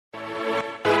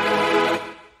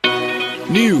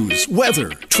News,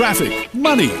 weather, traffic,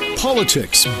 money,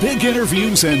 politics, big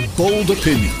interviews, and bold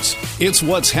opinions. It's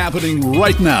what's happening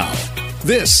right now.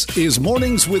 This is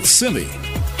Mornings with Simi.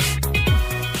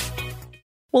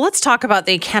 Well, let's talk about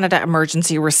the Canada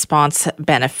Emergency Response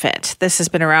Benefit. This has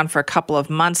been around for a couple of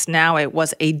months now. It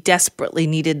was a desperately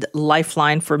needed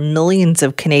lifeline for millions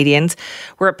of Canadians,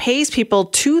 where it pays people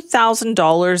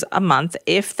 $2,000 a month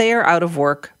if they are out of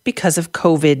work because of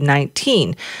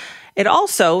COVID-19. It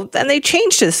also, and they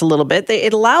changed this a little bit,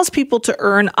 it allows people to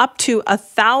earn up to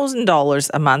 $1,000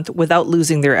 a month without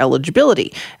losing their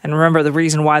eligibility. And remember, the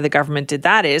reason why the government did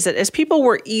that is that as people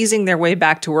were easing their way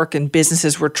back to work and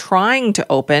businesses were trying to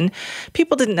open,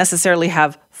 people didn't necessarily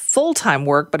have full-time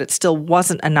work, but it still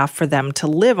wasn't enough for them to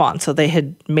live on. So they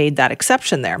had made that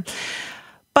exception there.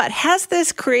 But has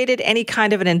this created any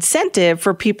kind of an incentive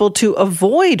for people to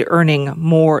avoid earning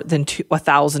more than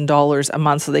 $1,000 a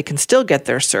month so they can still get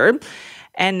their CERB?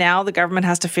 And now the government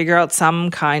has to figure out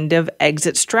some kind of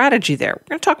exit strategy there. We're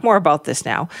going to talk more about this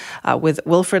now with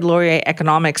Wilfrid Laurier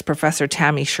Economics Professor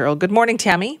Tammy Sherrill. Good morning,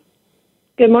 Tammy.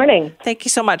 Good morning. Thank you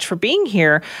so much for being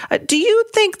here. Do you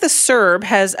think the CERB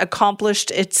has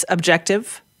accomplished its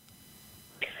objective?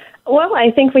 Well,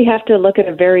 I think we have to look at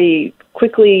a very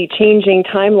quickly changing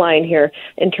timeline here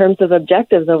in terms of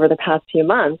objectives over the past few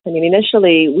months. I mean,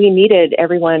 initially, we needed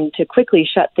everyone to quickly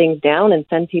shut things down and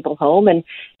send people home and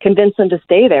convince them to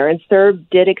stay there. And CERB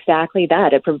did exactly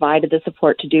that. It provided the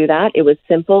support to do that. It was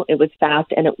simple, it was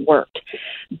fast, and it worked.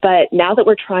 But now that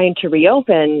we're trying to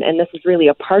reopen, and this is really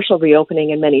a partial reopening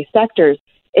in many sectors,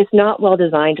 it's not well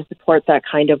designed to support that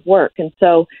kind of work. And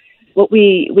so what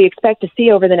we expect to see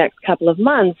over the next couple of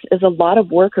months is a lot of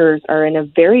workers are in a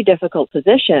very difficult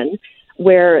position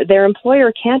where their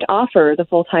employer can't offer the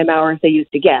full-time hours they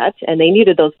used to get, and they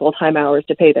needed those full-time hours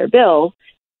to pay their bills.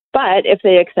 But if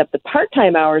they accept the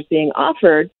part-time hours being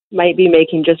offered, might be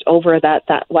making just over that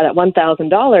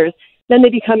 $1,000, then they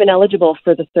become ineligible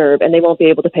for the CERB and they won't be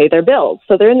able to pay their bills.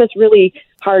 So they're in this really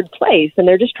hard place, and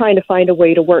they're just trying to find a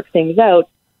way to work things out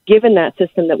given that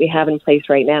system that we have in place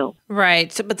right now.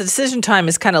 Right. But the decision time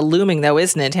is kind of looming, though,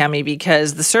 isn't it, Tammy?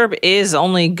 Because the CERB is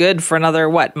only good for another,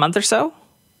 month or so?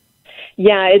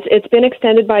 Yeah, it's been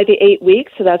extended by the 8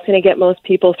 weeks, so that's going to get most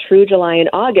people through July and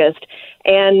August.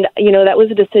 And, that was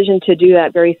a decision to do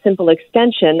that very simple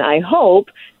extension, I hope,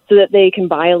 so that they can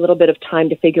buy a little bit of time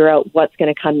to figure out what's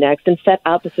going to come next and set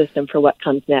out the system for what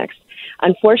comes next.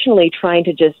 Unfortunately, trying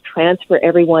to just transfer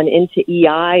everyone into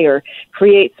EI or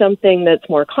create something that's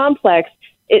more complex,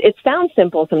 it sounds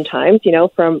simple sometimes,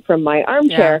 from my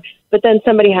armchair, but then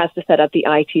somebody has to set up the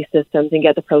IT systems and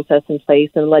get the process in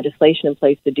place and legislation in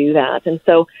place to do that. And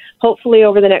so hopefully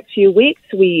over the next few weeks,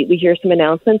 we hear some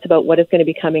announcements about what is going to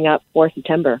be coming up for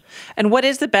September. And what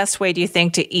is the best way, do you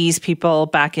think, to ease people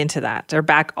back into that or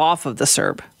back off of the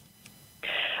CERB?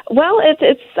 Well,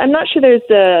 I'm not sure there's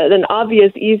an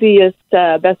obvious, easiest,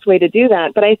 best way to do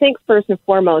that. But I think first and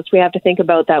foremost, we have to think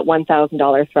about that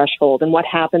 $1,000 threshold and what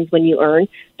happens when you earn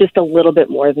just a little bit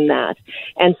more than that.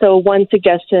 And so one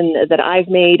suggestion that I've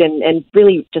made and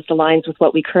really just aligns with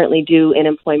what we currently do in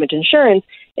employment insurance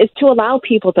is to allow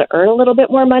people to earn a little bit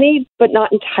more money, but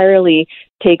not entirely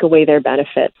take away their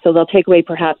benefits. So they'll take away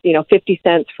perhaps, 50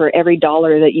 cents for every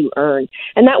dollar that you earn.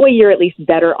 And that way you're at least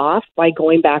better off by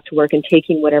going back to work and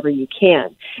taking whatever you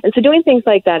can. And so doing things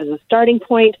like that is a starting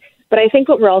point. But I think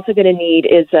what we're also going to need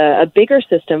is a bigger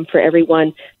system for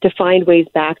everyone to find ways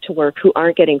back to work who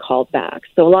aren't getting called back.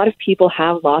 So a lot of people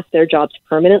have lost their jobs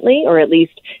permanently or at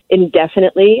least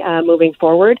indefinitely moving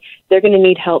forward. They're going to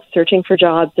need help searching for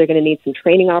jobs. They're going to need some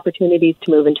training opportunities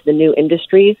to move into the new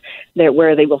industries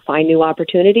where they will find new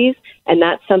opportunities. And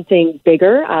that's something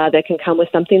bigger that can come with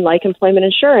something like employment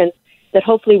insurance that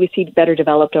hopefully we see better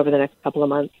developed over the next couple of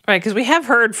months. Right, because we have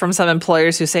heard from some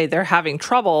employers who say they're having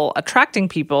trouble attracting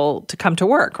people to come to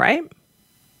work, right?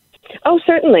 Oh,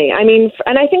 certainly. I mean,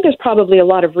 and I think there's probably a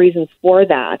lot of reasons for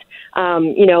that.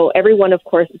 Everyone, of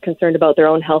course, is concerned about their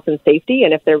own health and safety.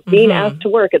 And if they're being asked to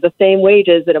work at the same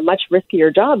wages at a much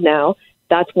riskier job now,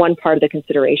 that's one part of the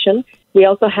consideration. We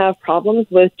also have problems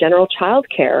with general child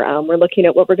care. We're looking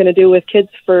at what we're going to do with kids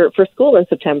for school in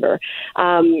September.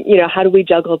 How do we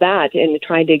juggle that and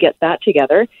trying to get that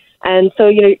together? And so,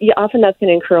 often that's going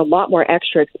to incur a lot more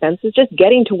extra expenses. Just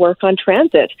getting to work on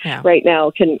transit right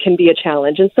now can be a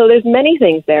challenge. And so there's many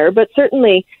things there. But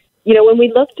certainly, when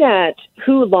we looked at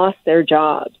who lost their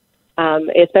jobs,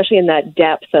 especially in that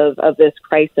depth of this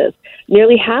crisis,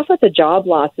 nearly half of the job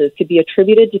losses could be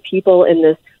attributed to people in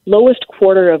this lowest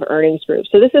quarter of earnings group.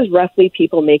 So this is roughly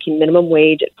people making minimum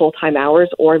wage at full-time hours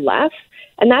or less.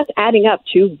 And that's adding up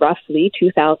to roughly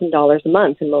 $2,000 a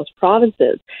month in most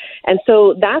provinces. And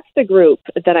so that's the group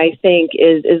that I think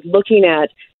is looking at,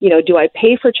 do I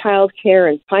pay for childcare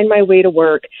and find my way to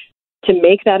work to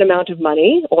make that amount of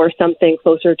money or something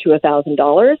closer to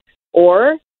 $1,000?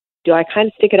 Or do I kind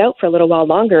of stick it out for a little while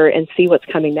longer and see what's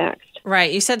coming next?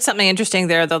 Right. You said something interesting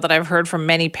there, though, that I've heard from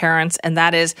many parents, and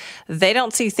that is they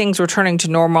don't see things returning to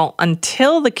normal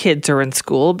until the kids are in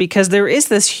school because there is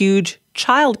this huge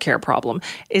childcare problem.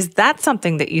 Is that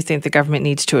something that you think the government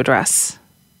needs to address?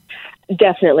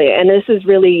 Definitely. And this is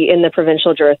really in the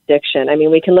provincial jurisdiction. I mean,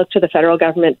 we can look to the federal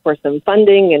government for some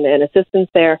funding and assistance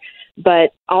there,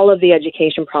 but all of the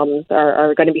education problems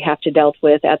are going to have to dealt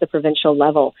with at the provincial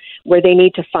level, where they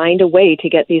need to find a way to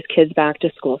get these kids back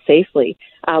to school safely.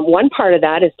 One part of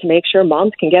that is to make sure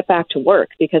moms can get back to work,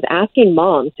 because asking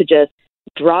moms to just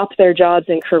drop their jobs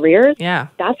and careers,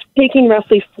 that's taking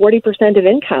roughly 40% of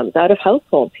incomes out of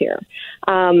households here.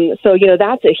 So,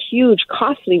 that's a huge,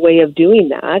 costly way of doing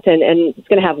that, and it's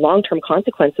going to have long-term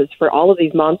consequences for all of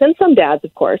these moms and some dads,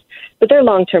 of course, but their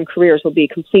long-term careers will be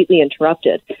completely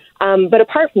interrupted. But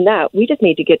apart from that, we just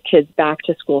need to get kids back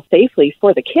to school safely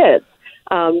for the kids.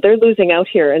 They're losing out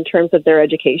here in terms of their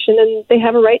education, and they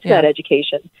have a right to that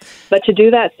education. But to do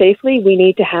that safely, we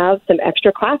need to have some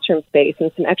extra classroom space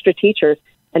and some extra teachers,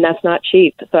 and that's not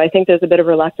cheap. So I think there's a bit of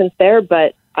reluctance there,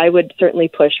 but I would certainly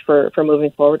push for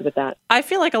moving forward with that. I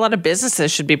feel like a lot of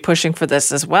businesses should be pushing for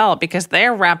this as well, because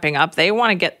they're ramping up. They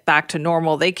want to get back to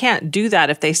normal. They can't do that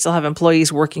if they still have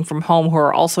employees working from home who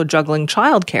are also juggling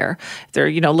childcare. They're,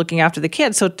 looking after the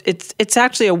kids. So it's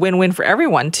actually a win-win for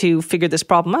everyone to figure this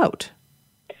problem out.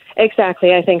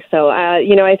 Exactly, I think so.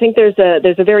 I think there's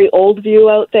a very old view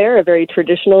out there, a very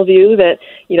traditional view that,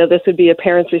 this would be a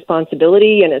parent's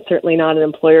responsibility, and it's certainly not an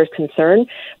employer's concern.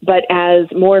 But as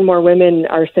more and more women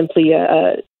are simply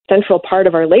a central part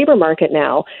of our labor market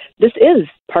now, this is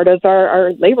part of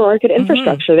our labor market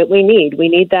infrastructure that we need. We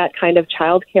need that kind of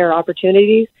childcare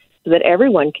opportunities so that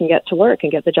everyone can get to work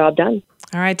and get the job done.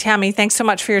 All right, Tammy, thanks so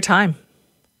much for your time.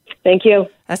 Thank you.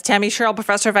 That's Tammy Sherrill,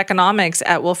 Professor of Economics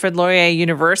at Wilfrid Laurier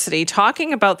University,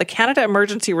 talking about the Canada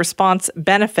Emergency Response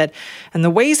Benefit and the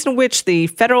ways in which the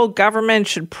federal government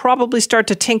should probably start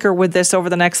to tinker with this over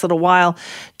the next little while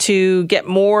to get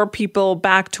more people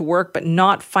back to work, but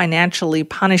not financially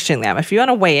punishing them. If you want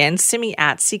to weigh in, simi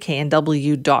at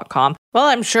cknw.com. Well,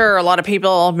 I'm sure a lot of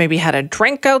people maybe had a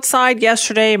drink outside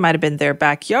yesterday, might have been their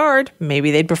backyard.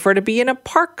 Maybe they'd prefer to be in a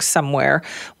park somewhere.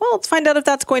 Well, let's find out if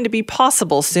that's going to be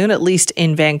possible soon, at least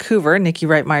in Vancouver. Nikki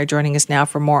Reitmeyer joining us now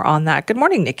for more on that. Good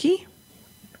morning, Nikki.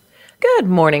 Good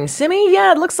morning, Simi.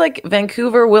 Yeah, it looks like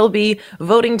Vancouver will be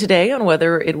voting today on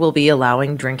whether it will be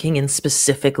allowing drinking in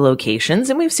specific locations.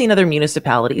 And we've seen other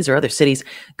municipalities or other cities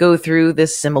go through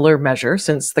this similar measure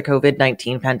since the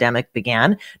COVID-19 pandemic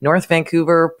began. North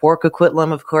Vancouver, Port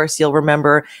Coquitlam, of course, you'll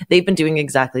remember, they've been doing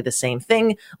exactly the same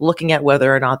thing, looking at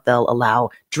whether or not they'll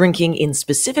allow drinking in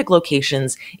specific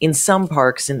locations in some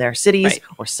parks in their cities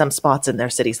or some spots in their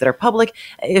cities that are public.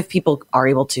 If people are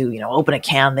able to, open a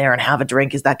can there and have a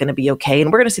drink, is that going to be okay?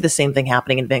 And we're going to see the same thing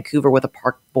happening in Vancouver with a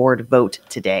park board vote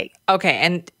today.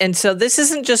 Okay. And so this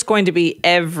isn't just going to be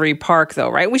every park, though,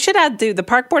 right? We should add the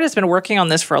park board has been working on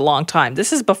this for a long time.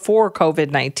 This is before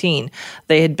COVID-19.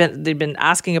 They'd been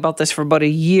asking about this for about a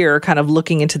year, kind of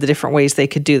looking into the different ways they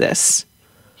could do this.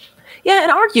 Yeah,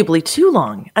 and arguably too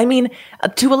long. I mean,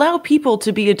 to allow people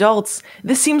to be adults,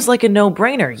 this seems like a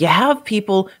no-brainer. You have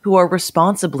people who are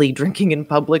responsibly drinking in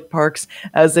public parks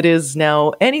as it is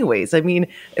now anyways. I mean,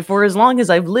 for as long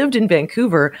as I've lived in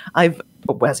Vancouver, as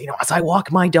I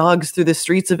walk my dogs through the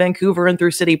streets of Vancouver and through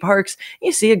city parks,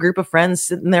 you see a group of friends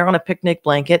sitting there on a picnic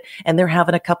blanket and they're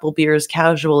having a couple beers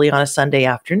casually on a Sunday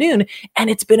afternoon,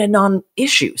 and it's been a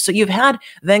non-issue. So you've had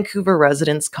Vancouver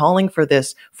residents calling for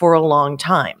this for a long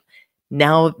time.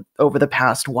 Now, over the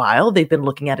past while, they've been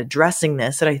looking at addressing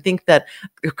this, and I think that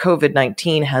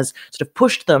COVID-19 has sort of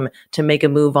pushed them to make a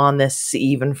move on this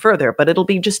even further. But it'll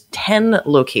be just 10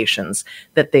 locations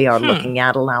that they are looking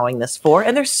at allowing this for,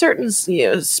 and there's certain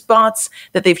spots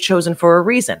that they've chosen for a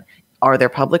reason. Are there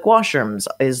public washrooms?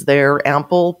 Is there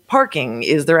ample parking?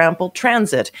 Is there ample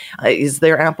transit? Is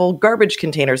there ample garbage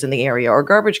containers in the area or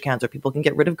garbage cans where people can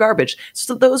get rid of garbage?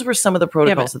 So those were some of the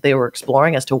protocols that they were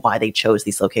exploring as to why they chose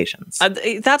these locations.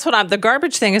 That's what the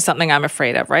garbage thing is something I'm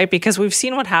afraid of, right? Because we've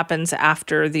seen what happens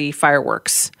after the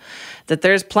fireworks, that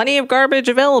there's plenty of garbage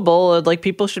available. Like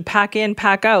people should pack in,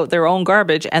 pack out their own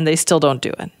garbage, and they still don't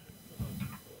do it.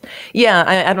 Yeah,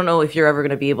 I don't know if you're ever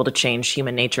going to be able to change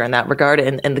human nature in that regard.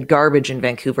 And the garbage in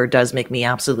Vancouver does make me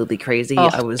absolutely crazy. Oh,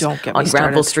 I was don't get me on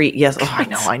Granville started. Street. Yes.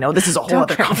 Oh, I know. This is a whole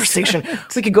other conversation.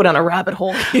 We could go down a rabbit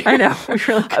hole here. I know. We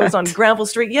really I was on Granville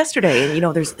Street yesterday,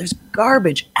 and there's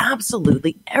garbage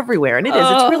absolutely everywhere. And it's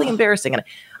really embarrassing. And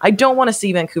I don't want to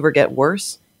see Vancouver get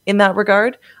worse in that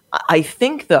regard. I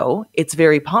think, though, it's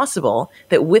very possible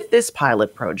that with this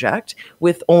pilot project,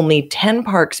 with only 10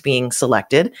 parks being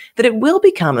selected, that it will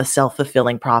become a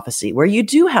self-fulfilling prophecy where you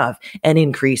do have an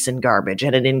increase in garbage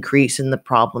and an increase in the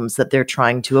problems that they're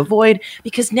trying to avoid,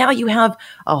 because now you have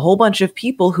a whole bunch of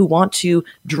people who want to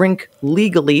drink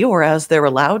legally or as they're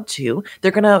allowed to.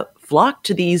 They're going to flock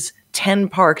to these 10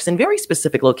 parks in very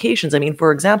specific locations. I mean,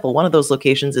 for example, one of those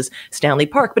locations is Stanley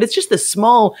Park, but it's just this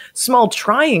small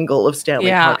triangle of Stanley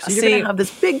Park. So you're going to have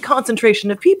this big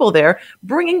concentration of people there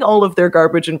bringing all of their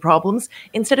garbage and problems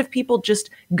instead of people just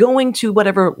going to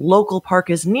whatever local park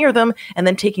is near them and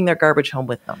then taking their garbage home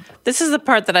with them. This is the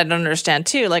part that I don't understand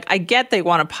too. Like, I get they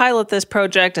want to pilot this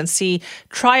project and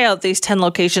try out these 10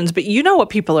 locations, but you know what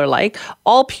people are like.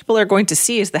 All people are going to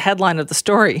see is the headline of the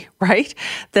story, right?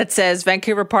 That says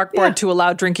Vancouver Park Board to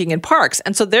allow drinking in parks.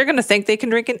 And so they're going to think they can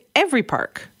drink in every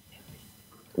park.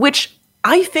 Which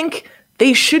I think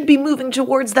they should be moving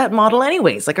towards that model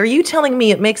anyways. Like, are you telling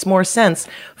me it makes more sense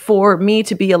for me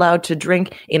to be allowed to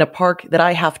drink in a park that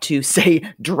I have to, say,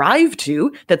 drive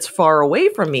to that's far away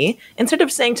from me, instead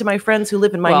of saying to my friends who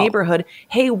live in my neighborhood,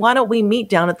 hey, why don't we meet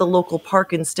down at the local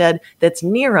park instead that's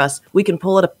near us? We can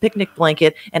pull out a picnic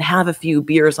blanket and have a few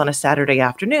beers on a Saturday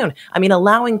afternoon. I mean,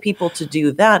 allowing people to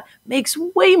do that makes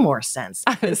way more sense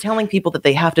than telling people that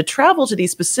they have to travel to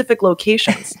these specific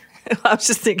locations. I was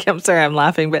just thinking, I'm sorry, I'm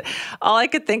laughing, but all I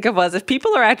could think of was if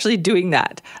people are actually doing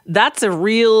that, that's a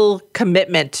real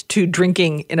commitment to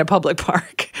drinking in a public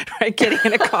park, right? Getting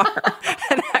in a car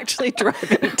and actually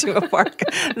driving to a park.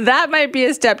 That might be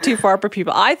a step too far for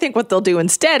people. I think what they'll do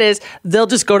instead is they'll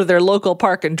just go to their local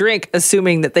park and drink,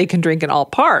 assuming that they can drink in all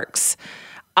parks.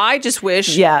 I just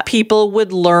wish people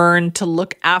would learn to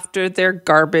look after their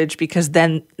garbage, because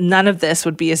then none of this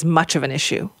would be as much of an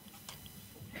issue.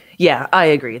 Yeah, I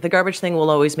agree. The garbage thing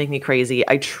will always make me crazy.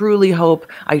 I truly hope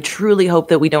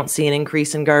that we don't see an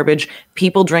increase in garbage.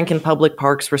 People drink in public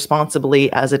parks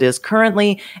responsibly as it is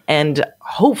currently, and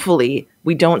hopefully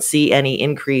we don't see any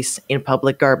increase in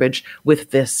public garbage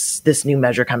with this new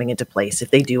measure coming into place.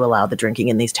 If they do allow the drinking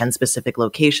in these 10 specific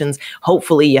locations,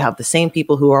 hopefully you have the same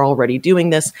people who are already doing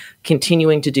this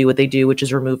continuing to do what they do, which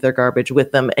is remove their garbage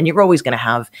with them. And you're always going to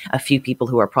have a few people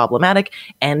who are problematic.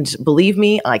 And believe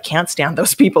me, I can't stand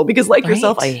those people because, like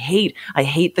yourself, I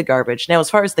hate the garbage. Now,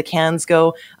 as far as the cans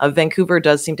go, Vancouver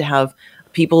does seem to have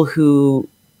people who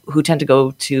tend to go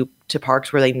to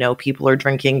parks where they know people are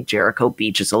drinking. Jericho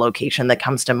Beach is a location that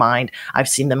comes to mind. I've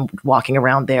seen them walking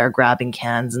around there, grabbing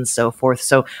cans and so forth.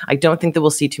 So I don't think that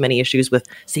we'll see too many issues with,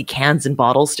 say, cans and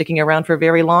bottles sticking around for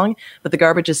very long. But the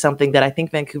garbage is something that I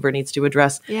think Vancouver needs to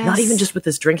address, not even just with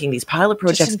this drinking, these pilot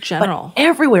projects, just in general, but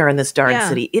everywhere in this darn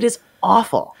city. It is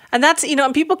awful. And that's,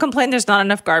 and people complain there's not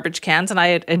enough garbage cans. And I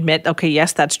admit, okay,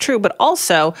 yes, that's true. But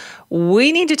also,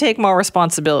 we need to take more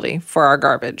responsibility for our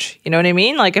garbage. You know what I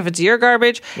mean? Like, if it's your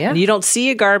garbage and you don't see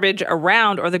a garbage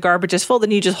around, or the garbage is full,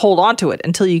 then you just hold on to it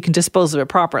until you can dispose of it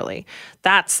properly.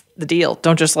 That's the deal.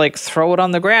 Don't just throw it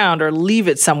on the ground or leave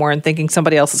it somewhere and thinking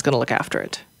somebody else is going to look after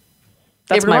it.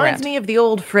 That's it reminds me of the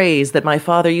old phrase that my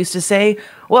father used to say,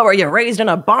 "What, were you raised in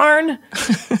a barn?"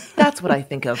 That's what I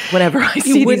think of whenever I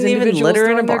see these individuals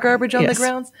throwing their garbage on the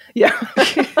grounds. Yeah.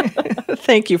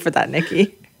 Thank you for that,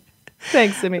 Nikki.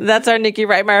 Thanks, Simi. That's our Nikki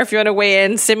Reitmeyer. If you want to weigh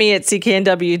in, Simi at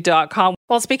cknw.com.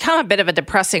 Well, it's become a bit of a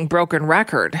depressing broken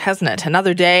record, hasn't it?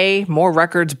 Another day, more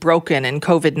records broken in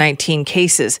COVID-19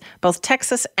 cases. Both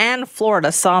Texas and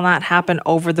Florida saw that happen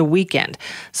over the weekend.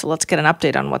 So let's get an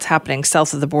update on what's happening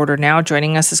south of the border now.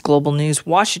 Joining us is Global News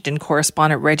Washington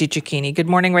correspondent Reggie Cecchini. Good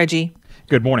morning, Reggie.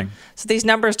 Good morning. So these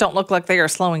numbers don't look like they are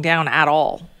slowing down at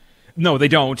all. No, they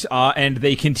don't, and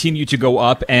they continue to go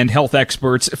up, and health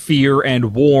experts fear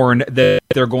and warn that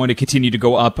they're going to continue to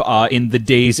go up in the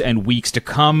days and weeks to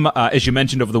come. As you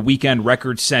mentioned, over the weekend,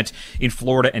 records set in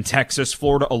Florida and Texas.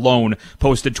 Florida alone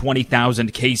posted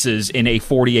 20,000 cases in a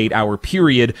 48-hour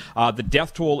period. The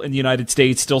death toll in the United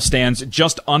States still stands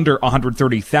just under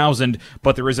 130,000,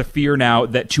 but there is a fear now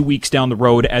that 2 weeks down the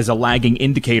road, as a lagging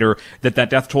indicator, that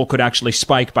death toll could actually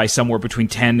spike by somewhere between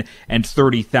 10 and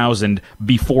 30,000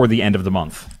 before the end of the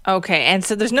month. Okay, and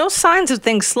so there's no signs of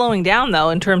things slowing down,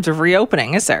 though, in terms of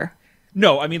reopening, is there?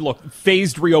 No, I mean, look,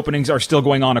 phased reopenings are still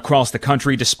going on across the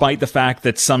country, despite the fact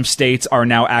that some states are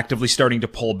now actively starting to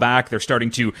pull back. They're starting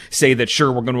to say that, sure,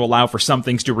 we're going to allow for some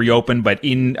things to reopen, but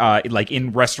in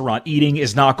restaurant eating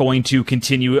is not going to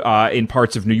continue in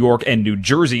parts of New York and New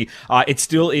Jersey. It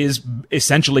still is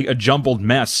essentially a jumbled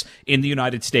mess in the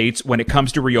United States when it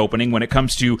comes to reopening, when it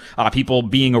comes to people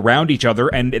being around each other.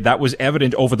 And that was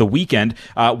evident over the weekend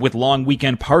with long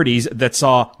weekend parties that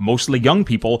saw mostly young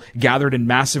people gathered in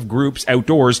massive groups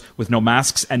outdoors with no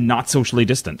masks and not socially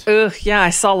distant. Ugh, yeah, I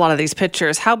saw a lot of these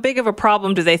pictures. How big of a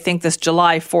problem do they think this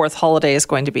July 4th holiday is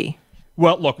going to be?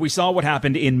 Well, look, we saw what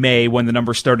happened in May when the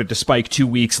numbers started to spike 2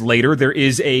 weeks later. There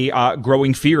is a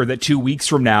growing fear that 2 weeks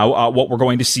from now, what we're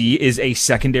going to see is a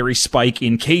secondary spike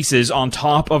in cases on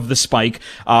top of the spike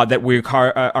that we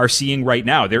are seeing right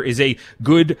now. There is a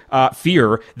good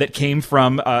fear that came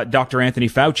from Dr. Anthony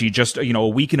Fauci just a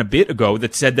week and a bit ago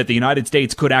that said that the United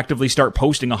States could actively start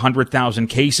posting 100,000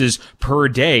 cases per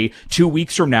day. 2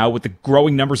 weeks from now, with the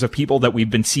growing numbers of people that we've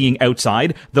been seeing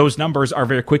outside, those numbers are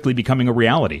very quickly becoming a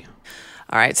reality.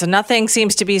 All right, so nothing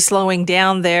seems to be slowing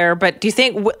down there. But do you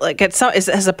think,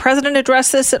 has the president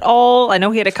addressed this at all? I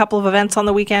know he had a couple of events on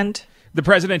the weekend. The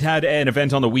president had an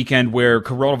event on the weekend where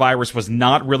coronavirus was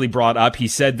not really brought up. He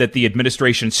said that the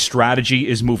administration's strategy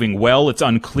is moving well. It's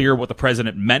unclear what the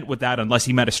president meant with that, unless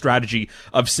he meant a strategy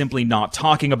of simply not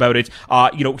talking about it.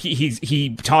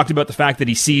 He talked about the fact that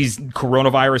he sees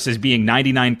coronavirus as being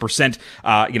 99%,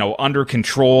 under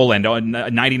control, and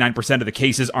 99% of the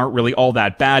cases aren't really all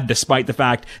that bad, despite the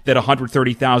fact that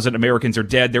 130,000 Americans are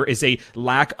dead. There is a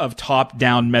lack of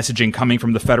top-down messaging coming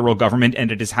from the federal government, and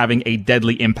it is having a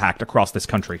deadly impact across this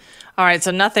country. All right, so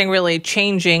nothing really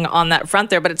changing on that front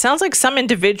there, but it sounds like some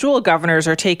individual governors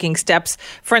are taking steps.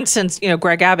 For instance,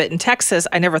 Greg Abbott in Texas,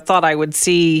 I never thought I would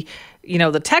see,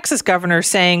 the Texas governor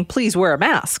saying, please wear a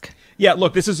mask. Yeah,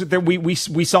 look,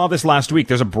 we saw this last week.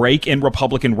 There's a break in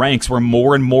Republican ranks where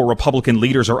more and more Republican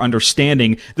leaders are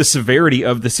understanding the severity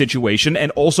of the situation,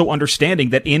 and also understanding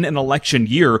that in an election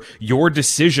year, your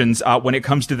decisions when it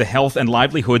comes to the health and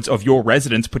livelihoods of your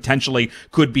residents potentially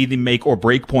could be the make or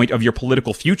break point of your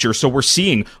political future. So we're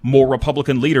seeing more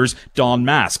Republican leaders don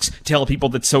masks, tell people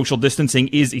that social distancing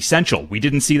is essential. We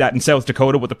didn't see that in South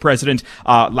Dakota with the president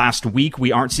last week.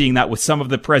 We aren't seeing that with some of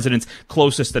the president's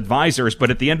closest advisors. But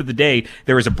at the end of the day,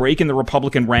 there is a break in the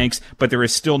Republican ranks, but there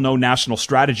is still no national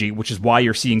strategy, which is why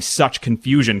you're seeing such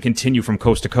confusion continue from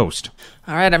coast to coast.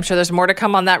 All right, I'm sure there's more to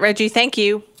come on that, Reggie. Thank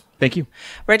you. Thank you.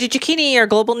 Reggie Cecchini, our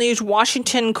Global News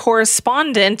Washington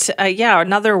correspondent.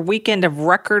 Another weekend of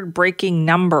record-breaking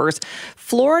numbers.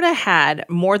 Florida had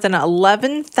more than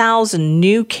 11,000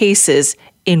 new cases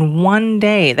in one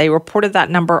day. They reported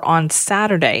that number on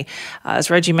Saturday.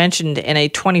 As Reggie mentioned, in a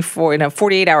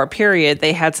 48-hour period,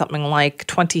 they had something like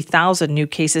 20,000 new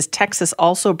cases. Texas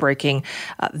also breaking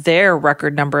their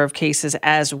record number of cases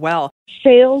as well.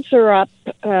 Sales are up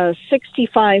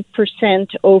 65%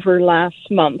 over last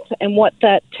month. And what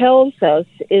that tells us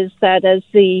is that as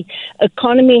the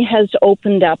economy has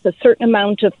opened up, a certain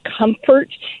amount of comfort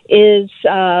is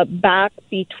back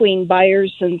between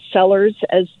buyers and sellers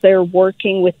as they're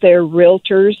working with their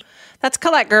realtors. That's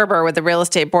Colette Gerber with the Real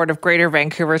Estate Board of Greater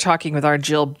Vancouver talking with our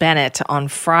Jill Bennett on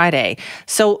Friday.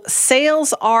 So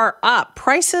sales are up.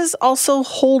 Prices also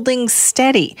holding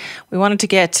steady. We wanted to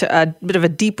get a bit of a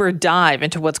deeper dive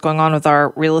into what's going on with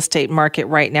our real estate market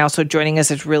right now. So joining us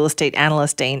is real estate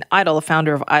analyst Dane Idle, the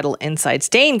founder of Idle Insights.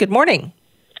 Dane, good morning.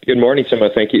 Good morning,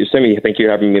 Sima. Thank you. Simi, thank you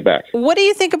for having me back. What do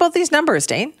you think about these numbers,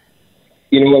 Dane?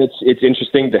 You know what? It's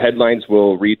interesting. The headlines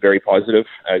will read very positive,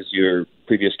 as your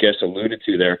previous guest alluded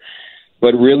to there.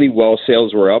 But really, while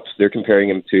sales were up, they're comparing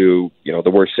them to,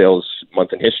 the worst sales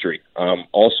month in history.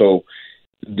 Also,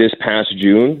 this past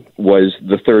June was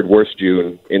the third worst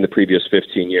June in the previous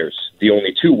 15 years. The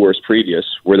only two worst previous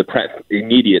were the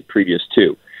immediate previous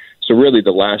two. So really,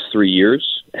 the last 3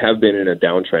 years have been in a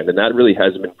downtrend, and that really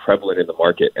hasn't been prevalent in the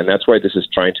market. And that's why this is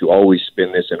trying to always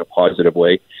spin this in a positive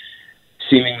way.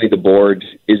 Seemingly, the board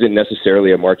isn't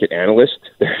necessarily a market analyst.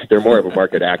 They're more of a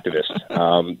market activist.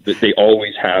 They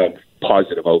always have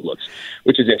positive outlooks,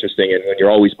 which is interesting. And when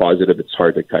you're always positive, it's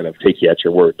hard to kind of take you at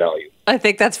your word value. I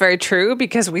think that's very true,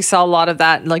 because we saw a lot of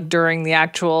that during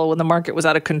when the market was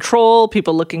out of control,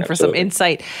 people looking for some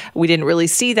insight. We didn't really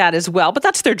see that as well, but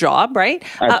that's their job, right?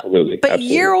 Absolutely. But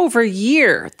year over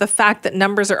year, the fact that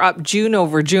numbers are up June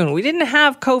over June, we didn't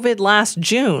have COVID last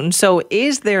June. So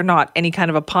is there not any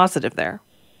kind of a positive there?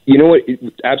 You know what?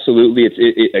 Absolutely.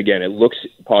 Again, it looks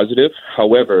positive.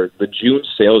 However, the June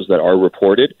sales that are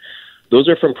reported, those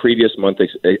are from previous month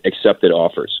accepted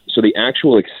offers. So the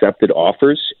actual accepted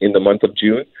offers in the month of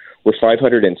June were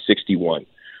 561,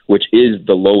 which is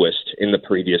the lowest in the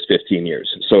previous 15 years.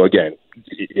 So again,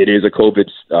 it is a COVID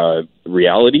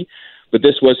reality, but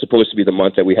this was supposed to be the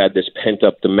month that we had this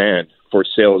pent-up demand for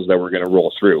sales that were going to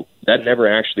roll through. That never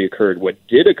actually occurred. What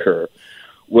did occur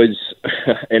was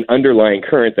an underlying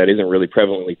current that isn't really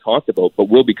prevalently talked about, but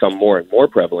will become more and more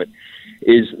prevalent,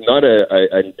 is not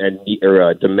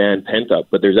a demand pent-up,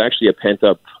 but there's actually a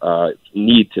pent-up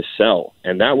need to sell,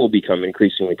 and that will become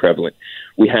increasingly prevalent.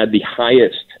 We had the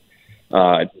highest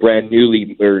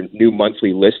new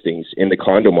monthly listings in the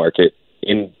condo market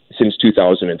since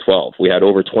 2012. We had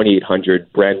over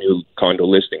 2,800 brand new condo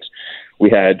listings. We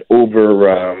had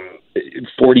over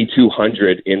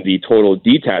 4,200 in the total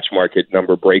detached market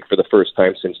number break for the first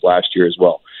time since last year as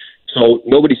well. So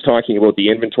nobody's talking about the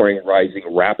inventory rising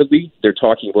rapidly. They're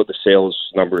talking about the sales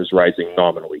numbers rising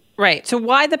nominally. Right. So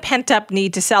why the pent-up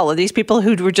need to sell? Are these people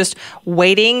who were just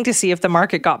waiting to see if the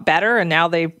market got better and now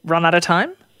they've run out of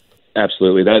time?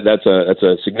 Absolutely. That's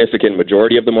a significant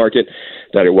majority of the market,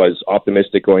 that it was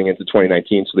optimistic going into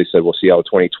 2019. So they said, we'll see how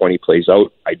 2020 plays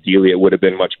out. Ideally, it would have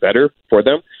been much better for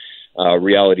them.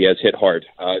 Reality has hit hard.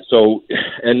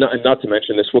 And not to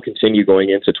mention, this will continue going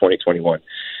into 2021.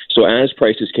 So as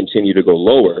prices continue to go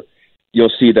lower,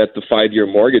 you'll see that the 5-year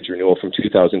mortgage renewal from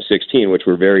 2016, which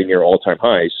were very near all-time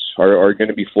highs, are going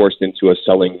to be forced into a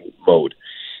selling mode.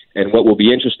 And what will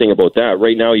be interesting about that,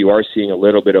 right now you are seeing a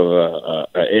little bit of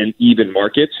an even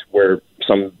market where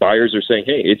some buyers are saying,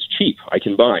 hey, it's cheap, I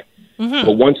can buy. Mm-hmm.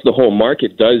 But once the whole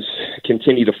market does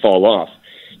continue to fall off,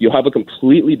 you'll have a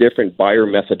completely different buyer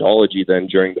methodology than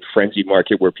during the frenzied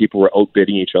market where people were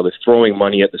outbidding each other, throwing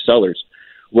money at the sellers.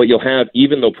 What you'll have,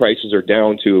 even though prices are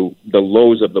down to the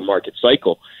lows of the market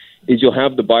cycle, is you'll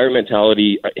have the buyer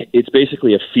mentality. It's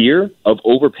basically a fear of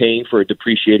overpaying for a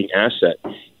depreciating asset,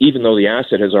 even though the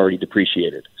asset has already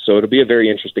depreciated. So it'll be a very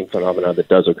interesting phenomenon that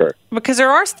does occur. Because there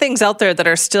are things out there that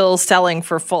are still selling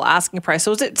for full asking price.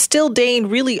 So is it still, Dane,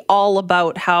 really all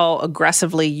about how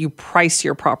aggressively you price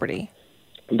your property?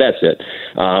 That's it.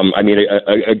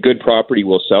 A good property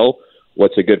will sell.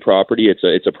 What's a good property?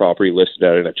 It's a property listed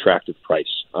at an attractive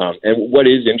price. And what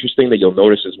is interesting that you'll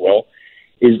notice as well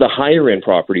is the higher end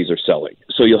properties are selling.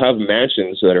 So you'll have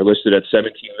mansions that are listed at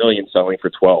 $17 million selling for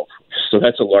 $12. So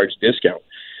that's a large discount.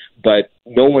 But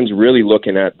no one's really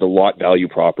looking at the lot value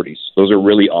properties. Those are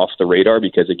really off the radar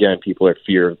because, again, people are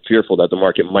fearful that the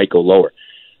market might go lower.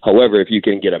 However, if you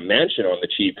can get a mansion on the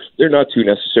cheap, they're not too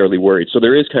necessarily worried. So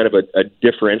there is kind of a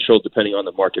differential depending on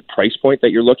the market price point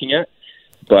that you're looking at.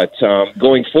 But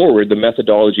going forward, the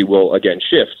methodology will, again,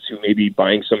 shift to maybe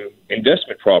buying some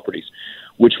investment properties,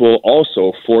 which will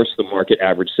also force the market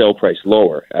average sale price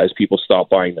lower as people stop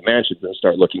buying the mansions and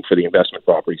start looking for the investment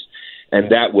properties.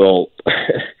 And that will,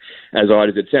 as odd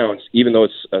as it sounds, even though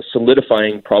it's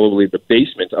solidifying probably the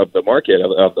basement of the market,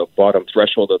 of the bottom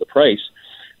threshold of the price,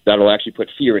 that'll actually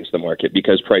put fear into the market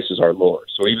because prices are lower.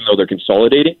 So even though they're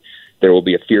consolidating, there will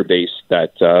be a fear base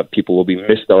that people will be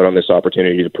missed out on this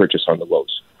opportunity to purchase on the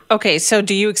lows. Okay, so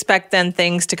do you expect then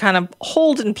things to kind of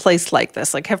hold in place like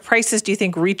this? Like have prices, do you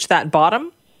think, reached that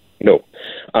bottom? No.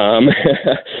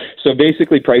 So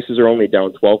basically prices are only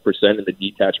down 12% in the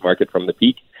detached market from the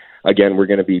peak. Again, we're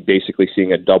going to be basically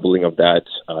seeing a doubling of that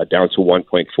down to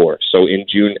 1.4. So in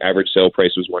June, average sale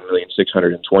price was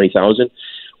 $1,620,000.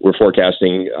 We're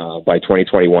forecasting by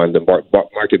 2021, the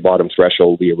market bottom threshold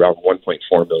will be around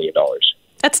 $1.4 million.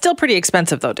 That's still pretty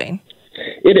expensive though, Dane.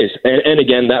 It is. And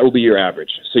again, that will be your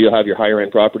average. So you'll have your higher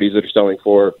end properties that are selling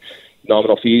for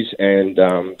nominal fees. And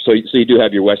so you do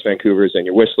have your West Vancouvers and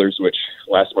your Whistlers, which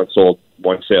last month sold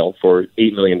one sale for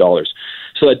 $8 million.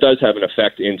 So that does have an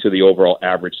effect into the overall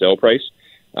average sale price.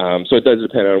 So it does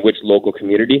depend on which local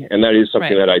community. And that is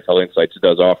something that ITEL Insights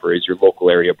does offer, is your local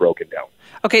area broken down.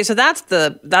 Okay, so that's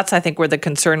I think where the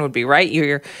concern would be, right?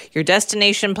 Your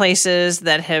destination places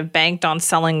that have banked on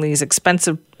selling these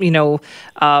expensive,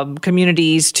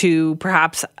 communities to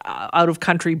perhaps out of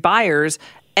country buyers.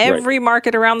 Every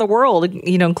market around the world,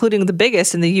 including the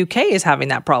biggest in the UK, is having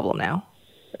that problem now.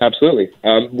 Absolutely.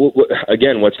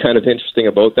 Again, what's kind of interesting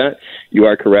about that, you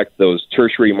are correct. Those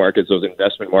tertiary markets, those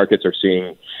investment markets, are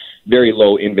seeing very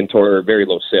low inventory or very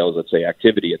low sales, let's say,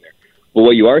 activity in there. But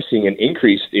what you are seeing an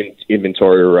increase in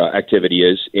inventory activity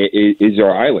is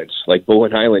our islands. Like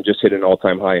Bowen Island just hit an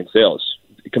all-time high in sales,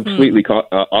 completely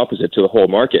opposite to the whole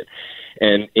market.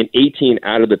 And in 18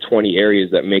 out of the 20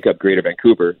 areas that make up Greater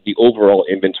Vancouver, the overall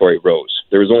inventory rose.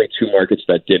 There was only 2 markets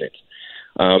that didn't.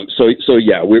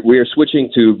 We are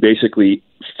switching to basically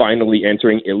finally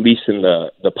entering, at least in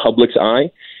the public's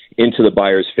eye, into the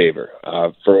buyer's favor.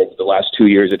 For the last 2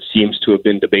 years, it seems to have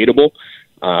been debatable,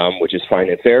 which is fine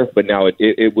and fair, but now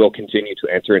it will continue to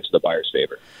enter into the buyer's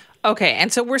favor. Okay,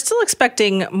 and so we're still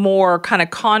expecting more kind of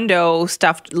condo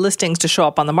stuff listings to show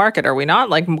up on the market, are we not?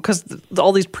 Like, because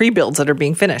all these pre-builds that are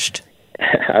being finished.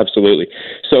 Absolutely.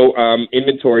 So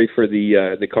inventory for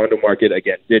the condo market,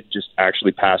 again, did just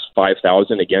actually pass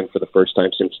 5,000 again for the first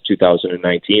time since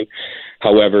 2019.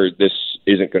 However, this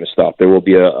isn't going to stop. There will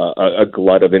be a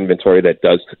glut of inventory that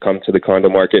does come to the condo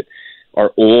market.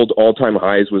 Our old all-time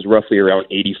highs was roughly around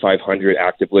 8,500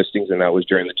 active listings, and that was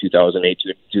during the 2008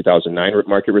 to 2009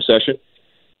 market recession.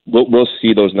 We'll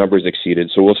see those numbers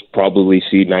exceeded. So we'll probably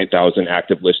see 9,000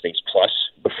 active listings plus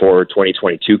before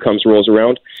 2022 rolls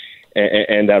around.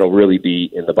 And that'll really be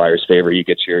in the buyer's favor. You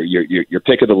get your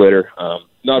pick of the litter,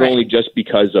 not only just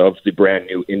because of the brand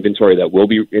new inventory that will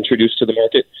be introduced to the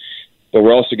market, but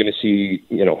we're also going to see,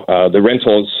 the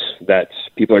rentals that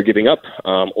people are giving up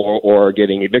or are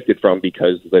getting evicted from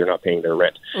because they're not paying their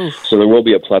rent. Oof. So there will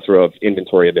be a plethora of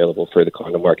inventory available for the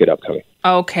condo market upcoming.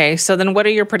 Okay, so then what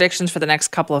are your predictions for the next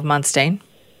couple of months, Dane?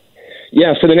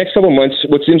 Yeah, for the next couple of months,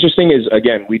 what's interesting is,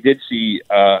 again, we did see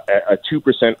a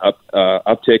 2%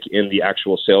 uptick in the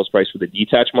actual sales price for the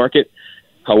detached market.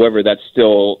 However, that's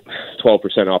still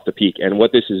 12% off the peak. And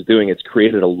what this is doing, it's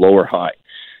created a lower high.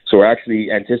 So we're actually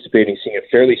anticipating seeing a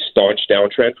fairly staunch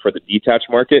downtrend for the detached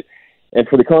market. And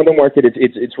for the condo market,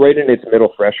 it's right in its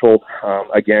middle threshold.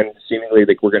 Again, seemingly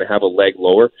like we're going to have a leg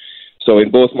lower. So in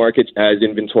both markets, as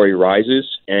inventory rises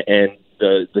and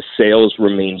the sales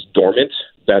remains dormant,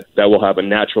 that will have a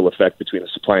natural effect between the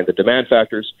supply and the demand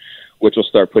factors, which will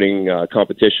start putting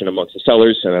competition amongst the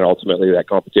sellers, and then ultimately that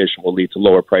competition will lead to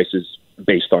lower prices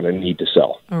based on a need to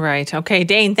sell. Right. Okay,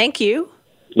 Dane, thank you.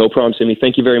 No problem, Simi.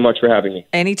 Thank you very much for having me.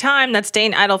 Anytime. That's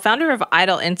Dane Idle, founder of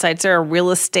Idle Insights. They're a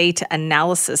real estate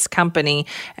analysis company.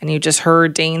 And you just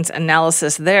heard Dane's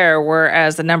analysis there,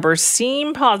 whereas the numbers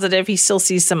seem positive. He still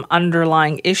sees some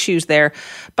underlying issues there.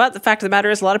 But the fact of the matter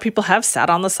is a lot of people have sat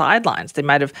on the sidelines. They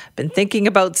might have been thinking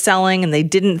about selling and they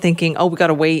didn't thinking, we got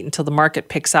to wait until the market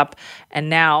picks up. And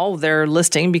now they're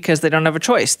listing because they don't have a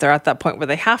choice. They're at that point where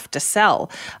they have to sell.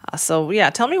 So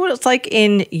tell me what it's like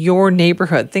in your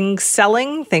neighborhood. Things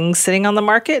selling, things sitting on the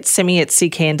market. Simi at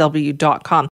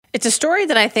cknw.com. It's a story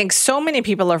that I think so many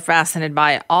people are fascinated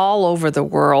by all over the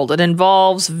world. It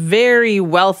involves very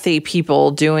wealthy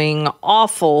people doing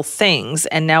awful things.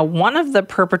 And now one of the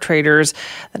perpetrators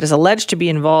that is alleged to be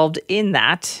involved in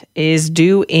that is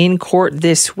due in court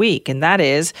this week. And that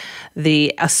is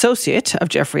the associate of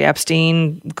Jeffrey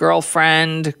Epstein,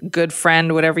 girlfriend, good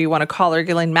friend, whatever you want to call her,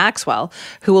 Ghislaine Maxwell,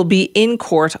 who will be in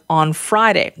court on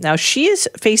Friday. Now, she is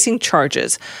facing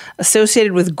charges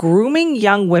associated with grooming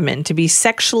young women to be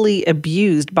sexually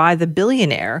abused by the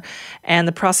billionaire, and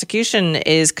the prosecution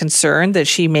is concerned that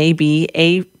she may be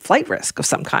a flight risk of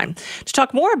some kind. To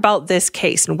talk more about this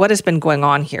case and what has been going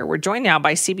on here, we're joined now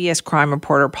by CBS crime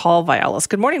reporter Paul Vialis.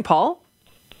 Good morning, Paul.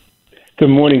 Good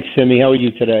morning, Simi. How are you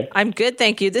today? I'm good,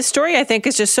 thank you. This story, I think,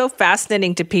 is just so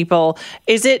fascinating to people.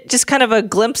 Is it just kind of a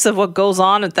glimpse of what goes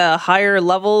on at the higher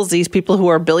levels, these people who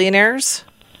are billionaires?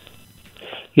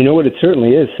 You know what? It certainly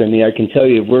is, Simi. I can tell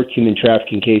you I've worked human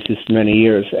trafficking cases for many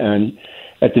years, and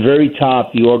at the very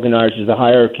top, the organizers, the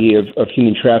hierarchy of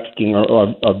human trafficking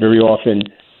are very often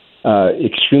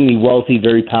extremely wealthy,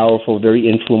 very powerful, very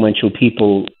influential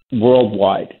people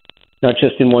worldwide, not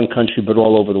just in one country, but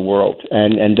all over the world.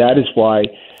 And that is why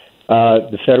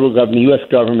the federal government, the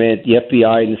U.S. government, the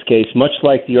FBI in this case, much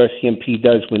like the RCMP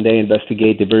does when they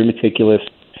investigate, they're very meticulous.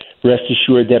 Rest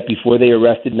assured that before they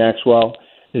arrested Maxwell,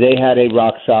 they had a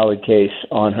rock-solid case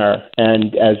on her.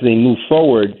 And as they move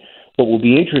forward, what will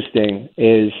be interesting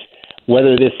is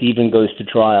whether this even goes to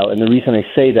trial. And the reason I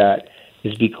say that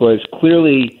is because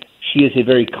clearly she is a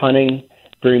very cunning,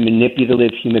 very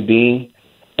manipulative human being,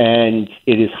 and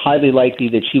it is highly likely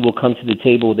that she will come to the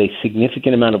table with a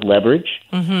significant amount of leverage.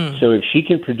 Mm-hmm. So if she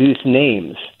can produce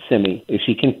names, Simi,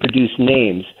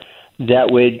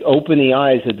 that would open the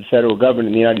eyes of the federal government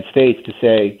in the United States to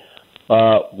say,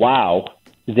 wow,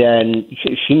 then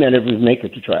she may never make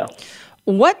it to trial.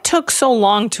 What took so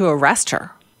long to arrest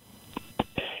her?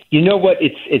 You know what?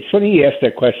 It's funny you ask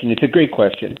that question. It's a great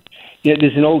question.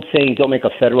 There's an old saying, don't make a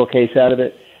federal case out of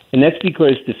it. And that's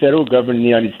because the federal government in the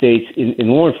United States, in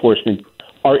law enforcement,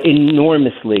 are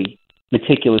enormously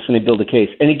meticulous when they build a case.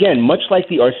 And again, much like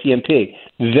the RCMP,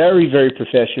 very, very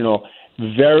professional,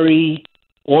 very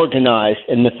organized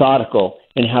and methodical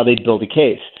in how they build a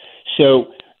case.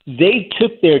 So they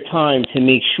took their time to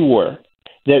make sure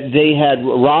that they had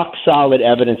rock-solid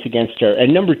evidence against her.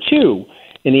 And number two,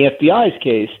 in the FBI's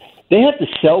case, they have to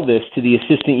sell this to the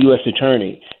assistant U.S.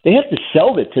 attorney. They have to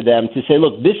sell it to them to say,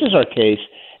 look, this is our case,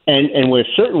 and we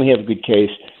certainly have a good case,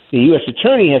 The U.S.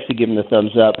 attorney has to give them the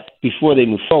thumbs up before they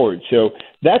move forward. So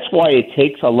that's why it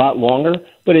takes a lot longer,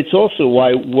 but it's also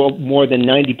why more than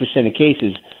 90% of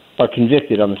cases are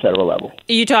convicted on the federal level.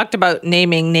 You talked about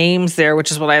naming names there,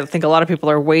 which is what I think a lot of people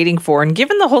are waiting for. And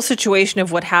given the whole situation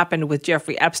of what happened with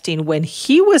Jeffrey Epstein when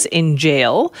he was in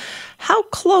jail, how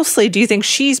closely do you think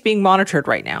she's being monitored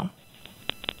right now?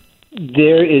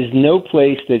 There is no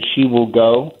place that she will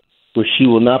go where she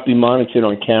will not be monitored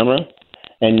on camera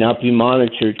and not be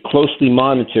closely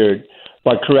monitored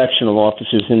by correctional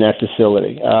officers in that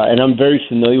facility. And I'm very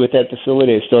familiar with that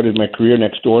facility. I started my career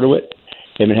next door to it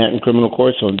in Manhattan Criminal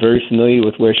Court, so I'm very familiar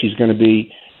with where she's going to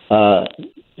be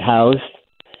housed.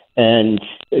 And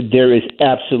there is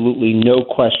absolutely no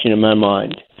question in my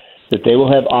mind that they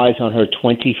will have eyes on her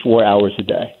 24 hours a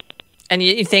day. And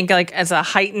you think, like, as a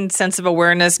heightened sense of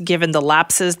awareness, given the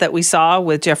lapses that we saw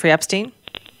with Jeffrey Epstein?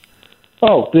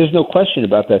 Oh, there's no question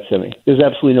about that, Simi. There's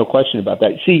absolutely no question about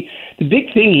that. See, the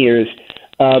big thing here is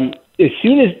as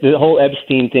soon as the whole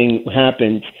Epstein thing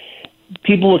happened,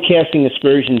 people were casting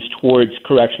aspersions towards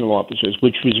correctional officers,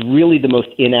 which was really the most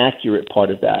inaccurate part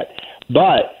of that.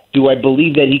 But do I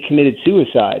believe that he committed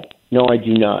suicide? No, I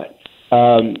do not.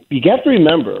 You have to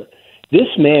remember, this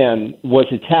man was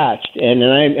attached, and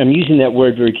I'm using that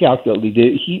word very calculatedly.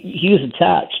 He was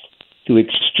attached to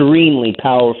extremely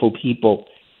powerful people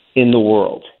in the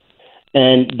world.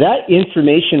 And that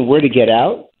information were to get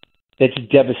out, that's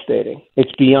devastating.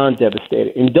 It's beyond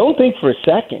devastating. And don't think for a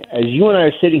second, as you and I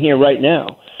are sitting here right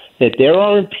now, that there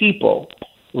aren't people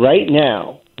right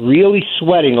now really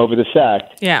sweating over the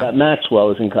fact that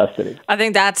Maxwell is in custody. I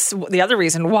think that's the other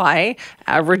reason why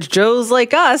average Joes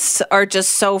like us are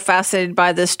just so fascinated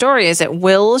by this story, is that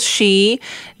will she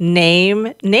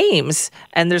name names?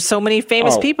 And there's so many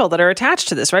famous people that are attached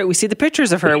to this, right? We see the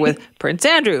pictures of her with Prince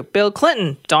Andrew, Bill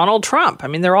Clinton, Donald Trump. I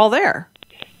mean, they're all there.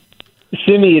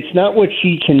 Simi, it's not what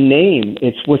she can name,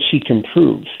 it's what she can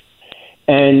prove.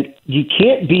 And you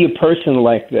can't be a person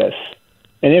like this.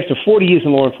 And after 40 years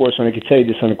in law enforcement, I can tell you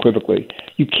this unequivocally.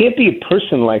 You can't be a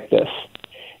person like this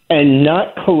and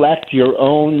not collect your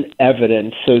own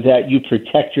evidence so that you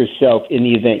protect yourself in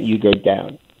the event you go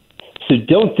down. So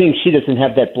don't think she doesn't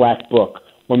have that black book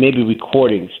or maybe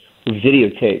recordings or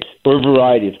videotapes or a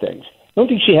variety of things. Don't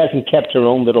think she hasn't kept her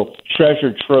own little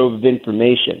treasure trove of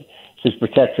information to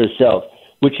protect herself,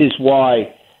 which is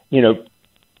why,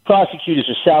 prosecutors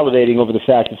are salivating over the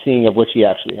fact of seeing of what she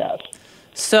actually has.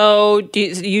 So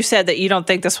you said that you don't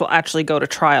think this will actually go to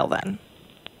trial then?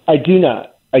 I do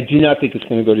not. I do not think it's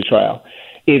going to go to trial.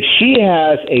 If she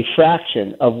has a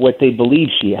fraction of what they believe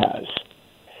she has,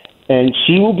 and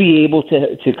she will be able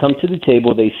to come to the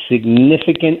table with a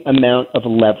significant amount of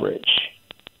leverage.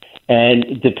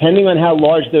 And depending on how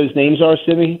large those names are,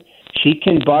 Simi, she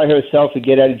can buy herself a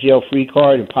get-out-of-jail-free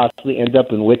card and possibly end up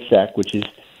in WITSEC, which is,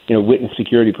 Witness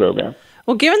Security Program.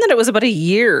 Well, given that it was about a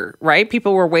year, right?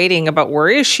 People were waiting about where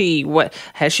is she? What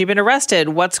has she been arrested?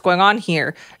 What's going on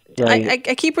here? Right.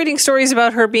 I keep reading stories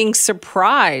about her being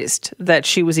surprised that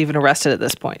she was even arrested at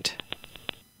this point.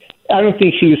 I don't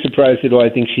think she was surprised at all. I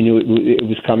think she knew it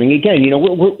was coming. Again,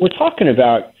 we're talking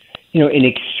about, an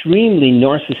extremely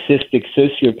narcissistic,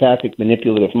 sociopathic,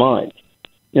 manipulative mind.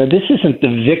 This isn't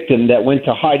the victim that went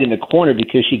to hide in the corner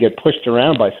because she got pushed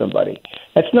around by somebody.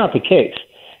 That's not the case.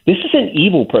 This is an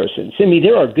evil person. Simi,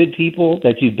 there are good people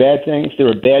that do bad things. There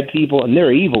are bad people, and there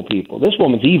are evil people. This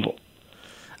woman's evil.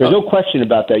 There's no question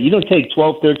about that. You don't take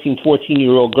 12, 13,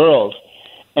 14-year-old girls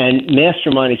and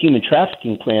mastermind a human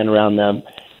trafficking plan around them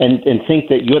and think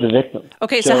that you're the victim.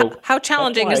 Okay, so how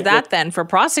challenging is that then for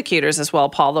prosecutors as well,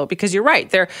 Paul, though? Because you're right.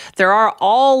 There are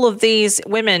all of these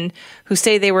women who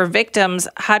say they were victims.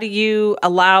 How do you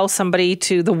allow somebody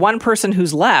to, the one person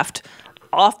who's left,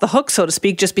 off the hook, so to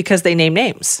speak, just because they name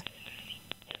names?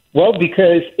 Well,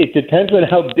 because it depends on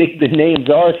how big the names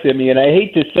are, Simi, and I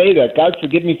hate to say that. God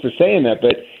forgive me for saying that,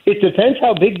 but it depends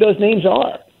how big those names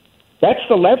are. That's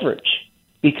the leverage.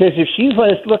 Because if she's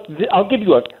like, look, I'll give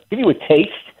you a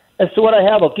taste as to what I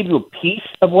have. I'll give you a piece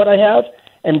of what I have.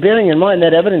 And bearing in mind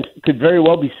that evidence could very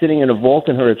well be sitting in a vault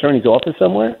in her attorney's office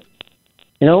somewhere.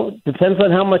 Depends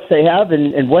on how much they have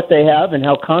and what they have and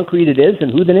how concrete it is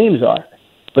and who the names are.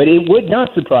 But it would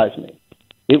not surprise me.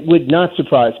 It would not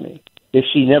surprise me if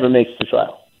she never makes the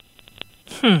trial.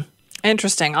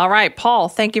 Interesting. All right, Paul,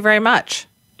 thank you very much.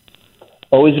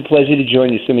 Always a pleasure to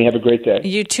join you, Simi. Have a great day.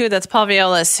 You too. That's Paul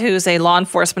Violas, who's a law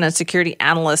enforcement and security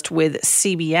analyst with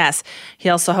CBS. He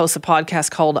also hosts a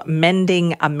podcast called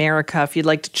Mending America, if you'd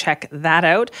like to check that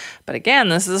out. But again,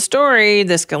 this is a story,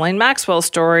 this Ghislaine Maxwell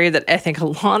story, that I think a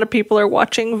lot of people are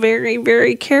watching very,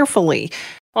 very carefully.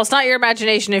 Well, it's not your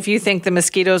imagination if you think the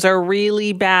mosquitoes are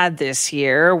really bad this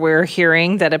year. We're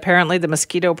hearing that apparently the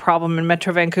mosquito problem in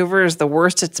Metro Vancouver is the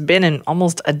worst it's been in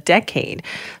almost a decade.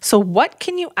 So what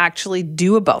can you actually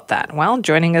do about that? Well,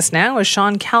 joining us now is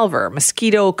Sean Calver,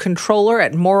 mosquito controller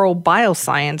at Morrow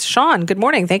Bioscience. Sean, good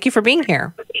morning. Thank you for being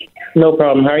here. No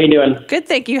problem. How are you doing? Good,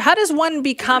 thank you. How does one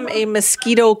become a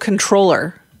mosquito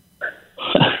controller?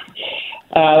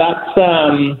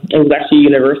 It was actually a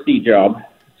university job.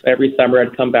 Every summer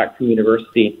I'd come back from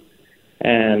university,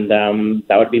 and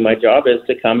that would be my job, is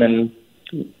to come and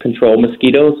control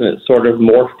mosquitoes, and it sort of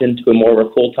morphed into more of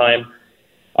a full-time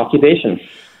occupation.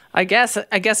 I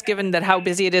guess given that how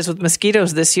busy it is with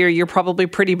mosquitoes this year, you're probably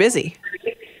pretty busy.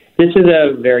 This is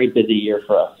a very busy year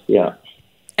for us, yeah.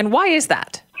 And why is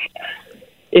that?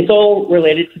 It's all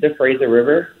related to the Fraser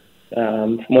River.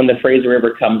 When the Fraser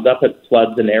River comes up, it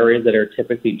floods in areas that are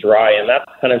typically dry, and that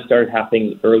kind of started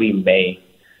happening early May.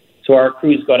 So our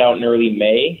crews got out in early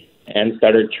May and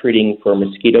started treating for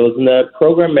mosquitoes. And the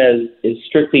program is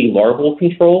strictly larval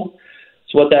control.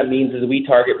 So what that means is we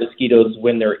target mosquitoes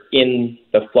when they're in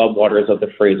the floodwaters of the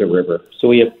Fraser River. So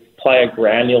we apply a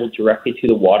granule directly to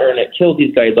the water, and it kills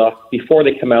these guys off before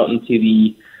they come out into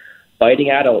the biting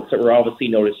adults that we're obviously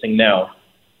noticing now.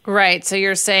 Right. So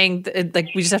you're saying like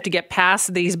we just have to get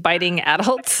past these biting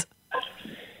adults?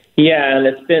 Yeah, and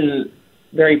it's been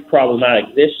very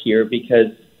problematic this year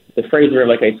because the Fraser,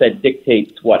 like I said,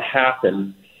 dictates what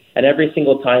happens. And every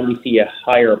single time we see a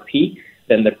higher peak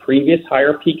than the previous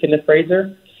higher peak in the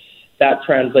Fraser, that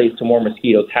translates to more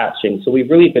mosquitoes hatching. So we've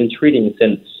really been treating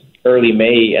since early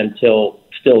May until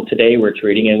still today we're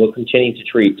treating, and we'll continue to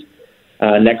treat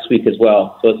next week as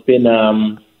well. So it's been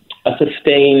a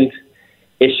sustained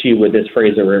issue with this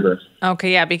Fraser River.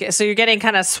 Okay, yeah. So you're getting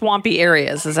kind of swampy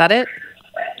areas. Is that it?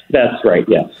 That's right,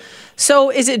 yes.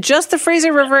 So is it just the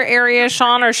Fraser River area,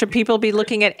 Sean, or should people be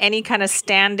looking at any kind of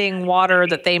standing water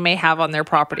that they may have on their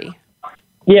property?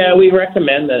 Yeah, we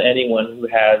recommend that anyone who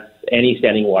has any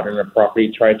standing water in their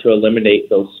property try to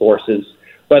eliminate those sources,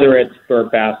 whether it's for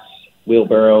bass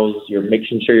wheelbarrows, you're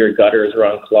making sure your gutters are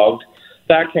unclogged.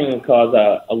 That can cause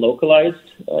a localized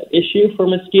issue for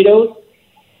mosquitoes,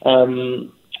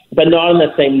 but not in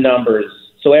the same numbers.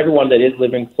 So everyone that is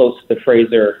living close to the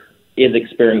Fraser is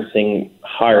experiencing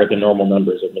higher than normal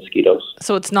numbers of mosquitoes.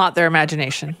 So it's not their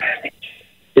imagination?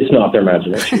 It's not their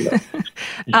imagination,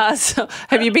 no. So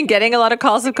have you been getting a lot of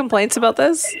calls of complaints about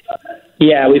this?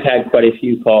 Yeah, we've had quite a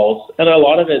few calls. And a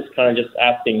lot of it's kind of just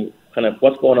asking kind of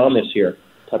what's going on this year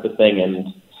type of thing.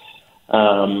 And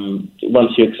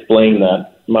once you explain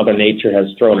that Mother Nature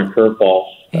has thrown a curveball,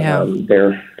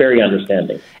 they're very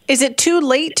understanding. Is it too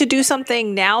late to do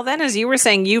something now then? As you were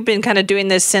saying, you've been kind of doing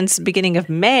this since the beginning of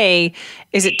May.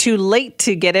 Is it too late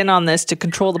to get in on this to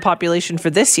control the population for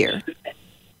this year?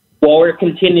 Well, we're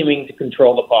continuing to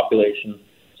control the population.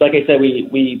 So like I said,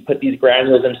 we put these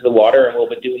granules into the water, and we'll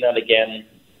be doing that again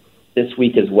this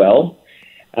week as well.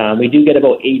 We do get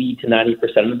about 80 to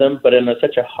 90% of them, but in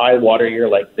such a high water year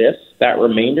like this, that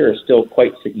remainder is still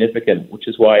quite significant, which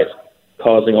is why it's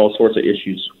causing all sorts of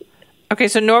issues. Okay,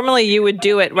 so normally you would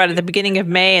do it right at the beginning of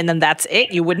May, and then that's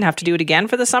it? You wouldn't have to do it again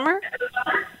for the summer?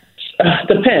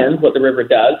 Depends what the river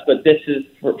does, but this is,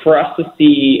 for us to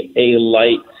see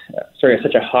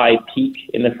such a high peak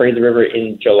in the Fraser River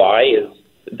in July,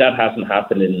 that hasn't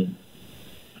happened in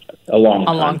a long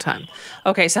time. A long time.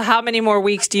 Okay, so how many more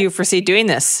weeks do you foresee doing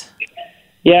this?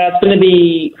 Yeah, it's going to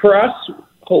be, for us,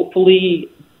 hopefully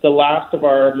the last of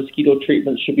our mosquito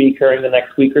treatments should be occurring the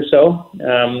next week or so.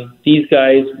 These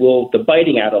guys the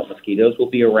biting adult mosquitoes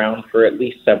will be around for at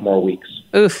least 7 more weeks.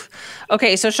 Oof.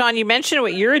 Okay, so Sean, you mentioned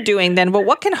what you're doing then, but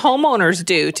what can homeowners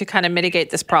do to kind of mitigate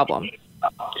this problem?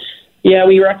 Yeah,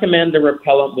 we recommend a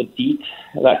repellent with DEET.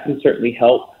 That can certainly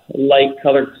help.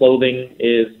 Light-colored clothing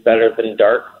is better than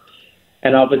dark.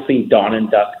 And obviously, dawn and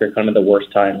dusk are kind of the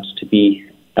worst times to be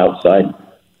outside.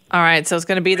 All right, so it's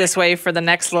going to be this way for the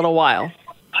next little while.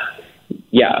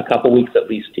 Yeah, a couple weeks at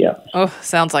least, yeah. Oh,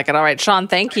 sounds like it. All right, Sean,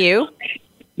 thank you.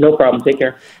 No problem. Take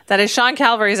care. That is Sean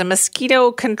Calver. He's a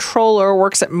mosquito controller,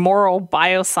 works at Morrow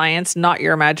Bioscience. Not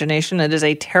your imagination. It is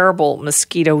a terrible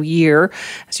mosquito year.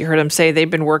 As you heard him say, they've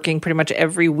been working pretty much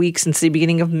every week since the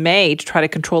beginning of May to try to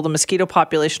control the mosquito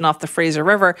population off the Fraser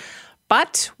River.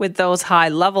 But with those high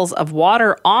levels of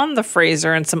water on the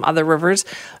Fraser and some other rivers,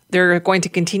 there are going to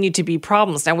continue to be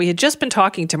problems. Now, we had just been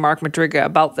talking to Mark Madriga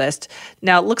about this.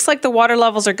 Now, it looks like the water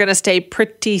levels are going to stay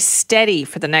pretty steady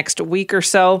for the next week or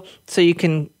so. So you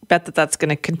can bet that that's going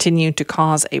to continue to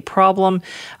cause a problem.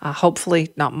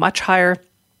 Hopefully not much higher.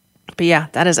 But yeah,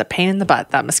 that is a pain in the butt,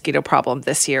 that mosquito problem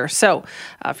this year. So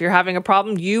if you're having a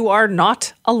problem, you are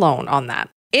not alone on that.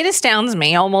 It astounds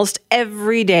me almost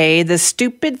every day the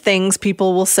stupid things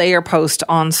people will say or post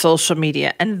on social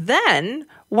media. And then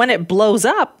when it blows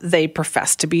up, they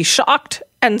profess to be shocked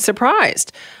and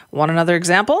surprised. Want another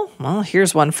example? Well,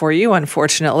 here's one for you,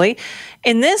 unfortunately.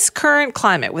 In this current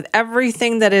climate, with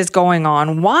everything that is going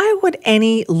on, why would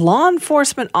any law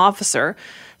enforcement officer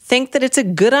think that it's a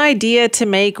good idea to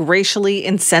make racially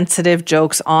insensitive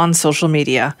jokes on social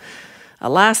media?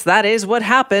 Alas, that is what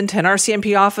happened. An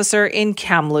RCMP officer in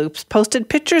Kamloops posted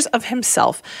pictures of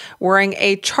himself wearing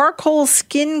a charcoal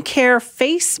skincare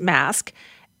face mask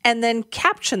and then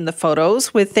captioned the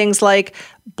photos with things like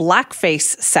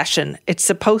blackface session. It's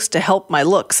supposed to help my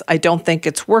looks. I don't think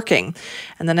it's working.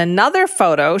 And then another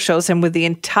photo shows him with the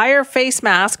entire face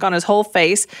mask on his whole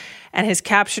face. And his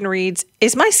caption reads,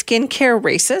 "Is my skincare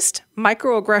racist?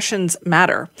 Microaggressions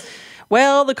matter."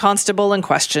 Well, the constable in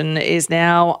question is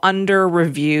now under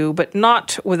review, but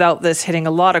not without this hitting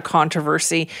a lot of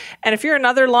controversy. And if you're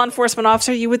another law enforcement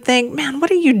officer, you would think, man,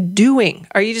 what are you doing?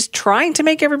 Are you just trying to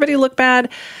make everybody look bad?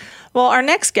 Well, our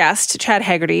next guest, Chad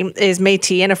Haggerty, is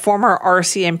Métis and a former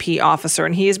RCMP officer,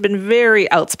 and he has been very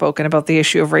outspoken about the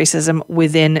issue of racism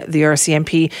within the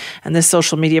RCMP. And this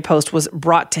social media post was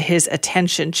brought to his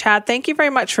attention. Chad, thank you very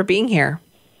much for being here.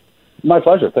 My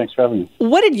pleasure. Thanks for having me.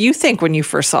 What did you think when you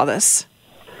first saw this?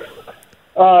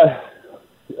 The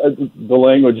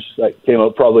language that came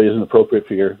out probably isn't appropriate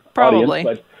for your audience,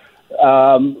 but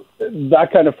that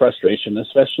kind of frustration,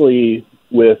 especially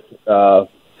with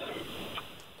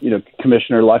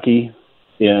Commissioner Lucky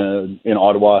in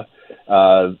Ottawa,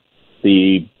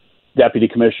 the deputy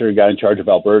commissioner, guy in charge of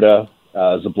Alberta,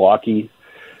 Zablocki,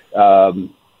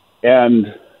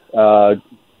 and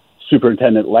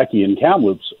Superintendent Leckie in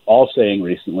Kamloops, all saying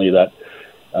recently that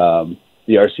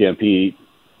the RCMP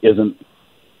isn't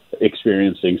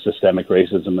experiencing systemic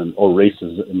racism or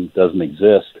racism doesn't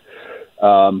exist.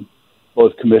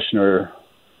 Both Commissioner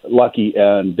Lucky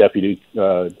and Deputy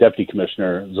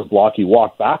Commissioner Zablocki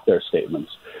walked back their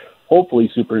statements. Hopefully,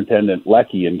 Superintendent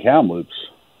Leckie in Kamloops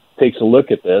takes a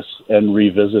look at this and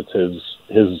revisits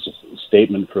his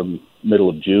statement from middle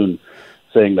of June,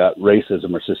 saying that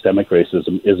racism or systemic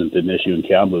racism isn't an issue in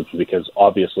Kamloops, because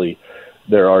obviously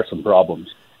there are some problems.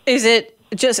 Is it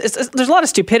just, there's a lot of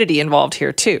stupidity involved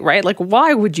here too, right? Like,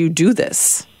 why would you do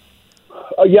this?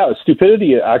 Yeah,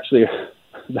 stupidity, actually,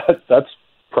 that's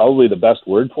probably the best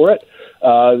word for it.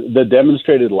 The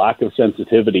demonstrated lack of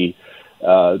sensitivity,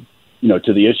 to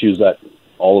the issues that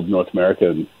all of North America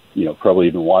and, probably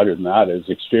even wider than that is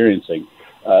experiencing.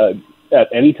 At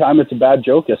any time, it's a bad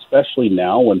joke, especially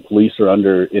now when police are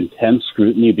under intense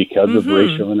scrutiny because of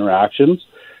racial interactions.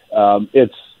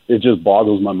 It just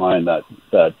boggles my mind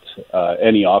that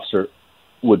any officer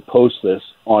would post this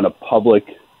on a public,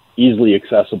 easily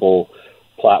accessible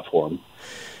platform.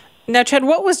 Now, Chad,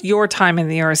 what was your time in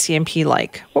the RCMP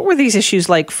like? What were these issues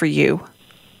like for you?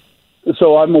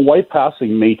 So I'm a white passing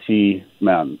Métis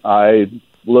man.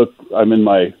 I'm in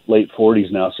my late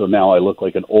 40s now, so now I look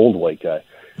like an old white guy.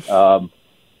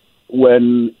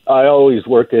 When I always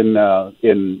worked in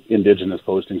Indigenous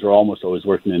postings, or almost always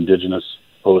worked in Indigenous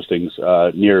postings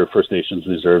near First Nations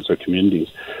reserves or communities,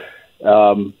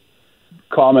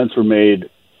 comments were made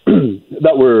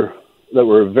that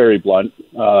were very blunt.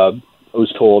 I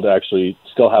was told, actually,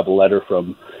 still have a letter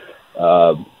from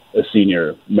a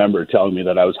senior member telling me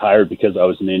that I was hired because I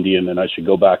was an Indian and I should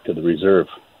go back to the reserve.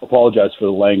 Apologize for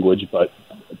the language, but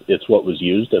it's what was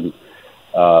used, and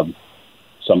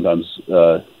sometimes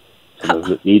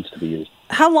it needs to be used.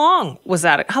 How long was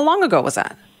that? How long ago was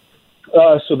that?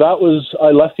 So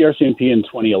I left the RCMP in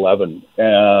 2011,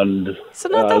 and so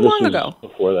not that long ago.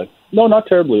 Before that, no, not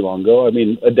terribly long ago. I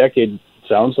mean, a decade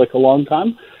sounds like a long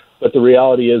time, but the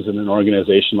reality is, in an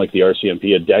organization like the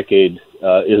RCMP, a decade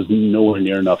is nowhere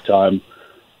near enough time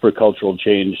for cultural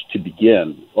change to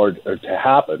begin or to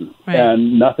happen, right.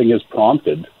 And nothing has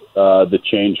prompted the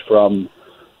change from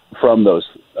those,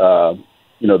 the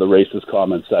racist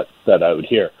comments that I would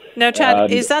hear. Now, Chad,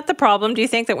 is that the problem? Do you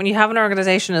think that when you have an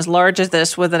organization as large as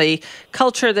this, with a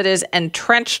culture that is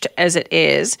entrenched as it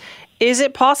is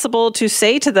it possible to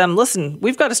say to them, listen,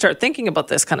 we've got to start thinking about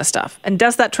this kind of stuff? And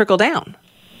does that trickle down?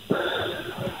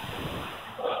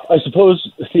 I suppose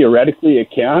theoretically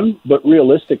it can, but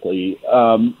realistically,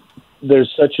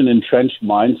 there's such an entrenched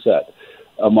mindset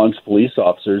amongst police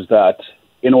officers that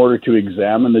in order to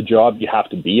examine the job, you have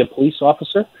to be a police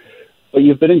officer, but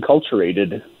you've been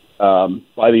enculturated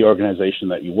by the organization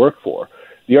that you work for.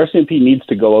 The RCMP needs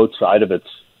to go outside of its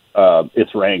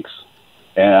ranks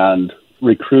and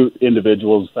recruit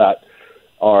individuals that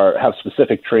have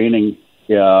specific training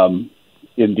in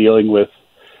dealing with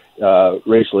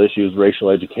racial issues, racial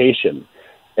education,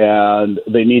 and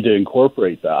they need to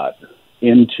incorporate that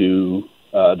into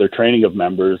their training of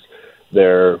members,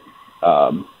 their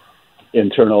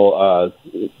internal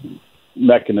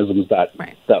mechanisms that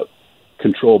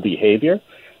control behavior.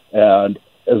 And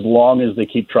as long as they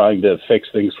keep trying to fix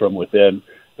things from within,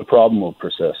 the problem will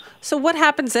persist. So what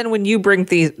happens then when you bring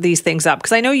these things up?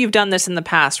 Because I know you've done this in the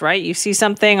past, right? You see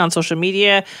something on social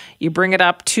media, you bring it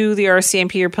up to the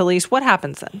RCMP or police. What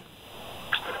happens then?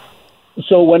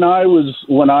 So when I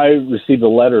received a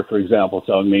letter, for example,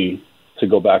 telling me to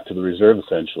go back to the reserve,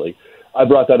 essentially, I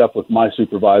brought that up with my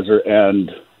supervisor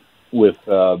and with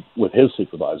his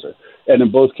supervisor. And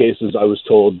in both cases, I was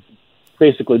told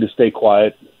basically to stay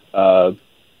quiet,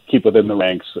 keep within the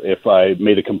ranks. If I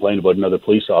made a complaint about another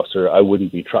police officer, I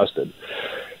wouldn't be trusted.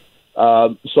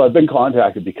 So I've been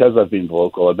contacted because I've been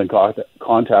vocal. I've been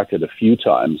contacted a few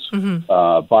times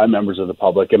by members of the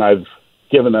public, and I've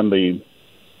given them the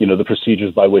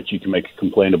procedures by which you can make a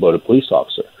complaint about a police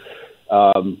officer.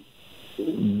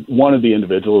 One of the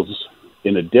individuals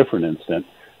in a different incident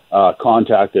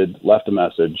contacted, left a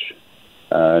message,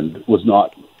 and was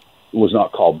not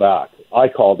called back. I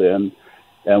called in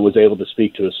and was able to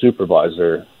speak to a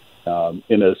supervisor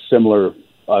in a similar,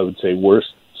 I would say,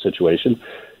 worse situation.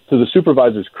 To the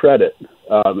supervisor's credit,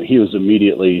 he was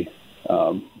immediately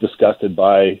disgusted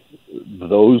by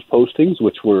those postings,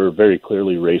 which were very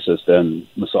clearly racist and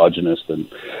misogynist and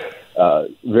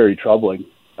very troubling.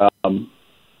 And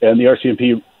the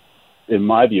RCMP, in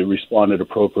my view, responded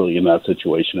appropriately in that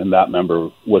situation, and that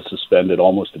member was suspended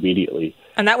almost immediately.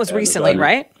 And that was recently,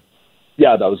 right?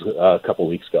 Yeah, that was a couple of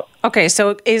weeks ago. Okay,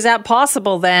 so is that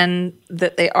possible then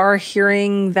that they are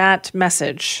hearing that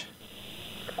message?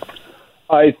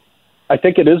 I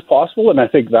think it is possible, and I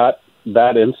think that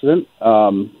incident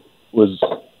was,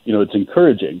 it's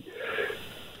encouraging.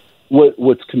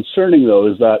 What's concerning, though,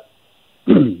 is that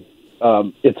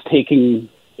it's taken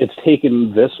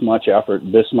this much effort,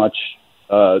 this much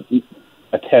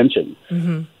attention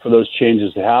for those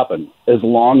changes to happen. As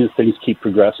long as things keep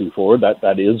progressing forward,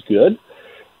 that is good.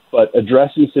 But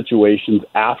addressing situations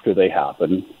after they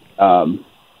happen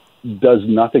does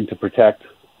nothing to protect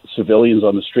civilians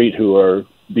on the street who are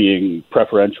being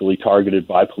preferentially targeted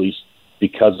by police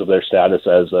because of their status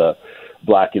as a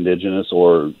Black, Indigenous,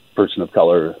 or person of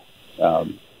color.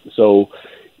 So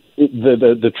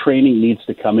the training needs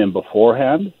to come in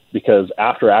beforehand, because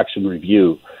after action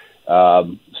review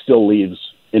still leaves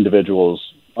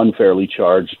individuals unfairly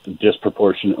charged,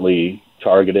 disproportionately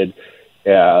targeted,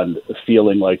 and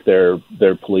feeling like their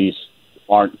police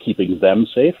aren't keeping them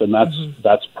safe, and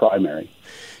that's primary.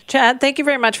 Chad, thank you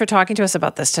very much for talking to us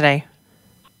about this today.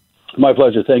 My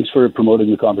pleasure. Thanks for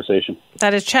promoting the conversation.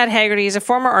 That is Chad Haggerty. He's a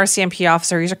former RCMP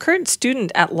officer. He's a current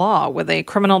student at law with a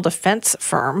criminal defense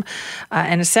firm.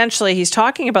 And essentially, he's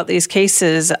talking about these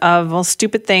cases of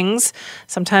stupid things,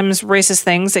 sometimes racist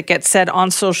things that get said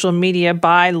on social media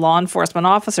by law enforcement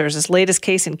officers. His latest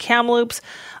case in Kamloops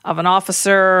of an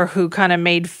officer who kind of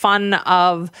made fun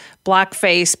of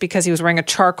blackface because he was wearing a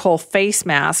charcoal face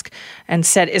mask and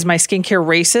said, "Is my skincare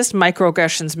racist?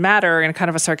 Microaggressions matter," in kind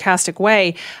of a sarcastic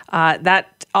way.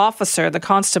 That officer, the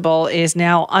constable, is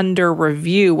now under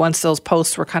review once those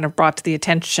posts were kind of brought to the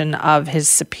attention of his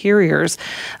superiors.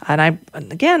 And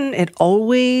again, it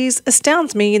always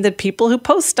astounds me that people who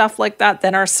post stuff like that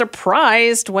then are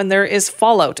surprised when there is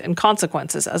fallout and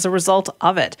consequences as a result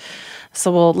of it.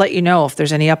 So we'll let you know if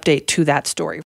there's any update to that story.